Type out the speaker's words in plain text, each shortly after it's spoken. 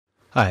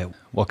Hi,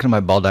 welcome to my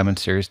Ball Diamond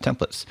series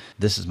templates.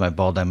 This is my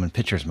Ball Diamond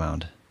Pitcher's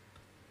Mound.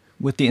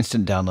 With the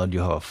instant download,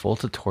 you'll have a full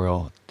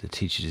tutorial that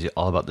teaches you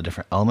all about the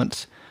different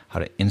elements,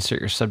 how to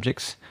insert your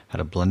subjects, how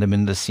to blend them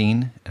into the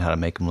scene, and how to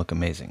make them look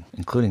amazing,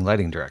 including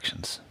lighting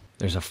directions.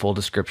 There's a full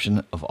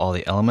description of all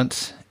the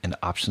elements and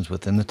options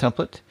within the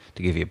template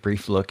to give you a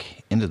brief look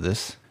into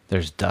this.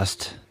 There's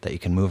dust that you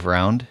can move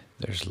around.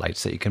 There's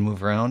lights that you can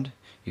move around.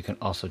 You can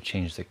also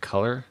change the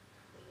color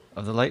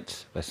of the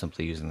lights by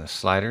simply using the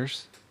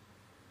sliders.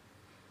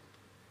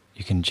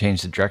 You can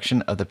change the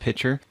direction of the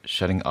pitcher,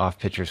 shutting off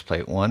pitcher's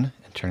plate 1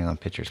 and turning on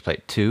pitcher's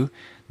plate 2.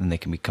 Then they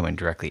can be coming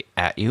directly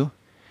at you.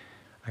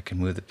 I can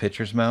move the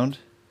pitcher's mound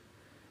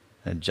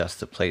and adjust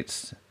the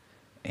plates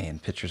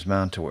and pitcher's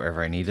mound to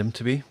wherever I need them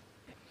to be.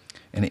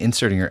 And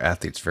inserting your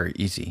athlete's very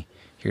easy.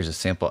 Here's a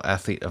sample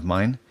athlete of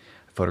mine.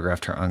 I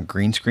photographed her on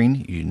green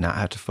screen. You do not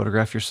have to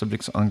photograph your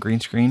subjects on green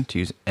screen to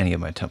use any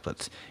of my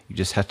templates. You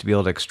just have to be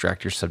able to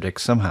extract your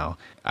subject somehow.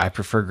 I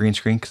prefer green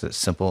screen because it's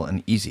simple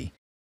and easy.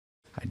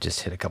 I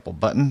just hit a couple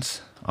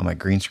buttons on my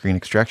green screen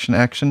extraction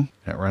action,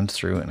 and it runs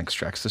through and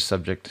extracts the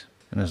subject.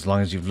 And as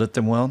long as you've lit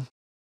them well,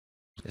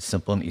 it's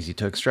simple and easy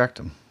to extract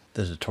them.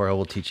 The tutorial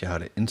will teach you how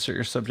to insert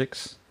your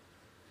subjects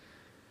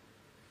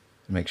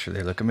and make sure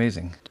they look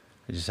amazing.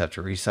 I just have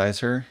to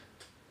resize her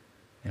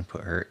and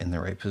put her in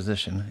the right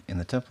position in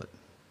the template.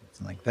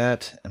 Something like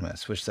that. I'm going to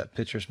switch that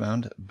pitcher's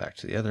mound back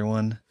to the other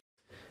one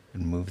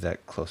and move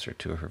that closer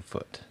to her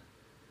foot.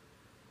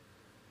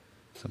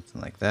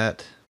 Something like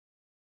that.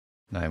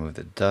 Now I move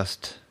the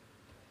dust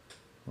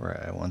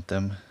where I want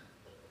them,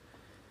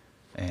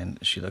 and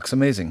she looks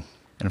amazing.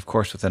 And of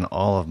course, within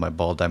all of my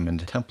Ball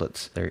Diamond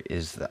templates, there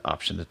is the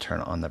option to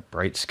turn on the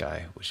bright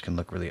sky, which can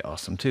look really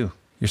awesome too.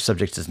 Your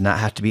subject does not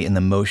have to be in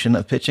the motion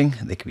of pitching.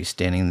 They can be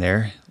standing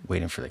there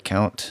waiting for the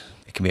count.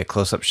 It can be a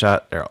close-up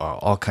shot. There are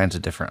all kinds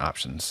of different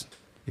options.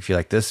 If you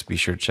like this, be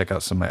sure to check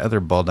out some of my other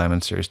Ball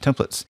Diamond series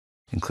templates,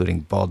 including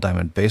Ball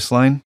Diamond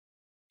Baseline,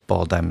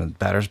 Ball Diamond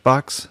Batter's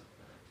Box,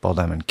 Ball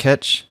Diamond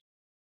Catch,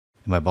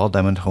 and my Ball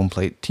Diamond Home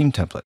Plate Team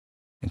template,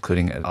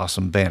 including an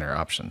awesome banner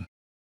option.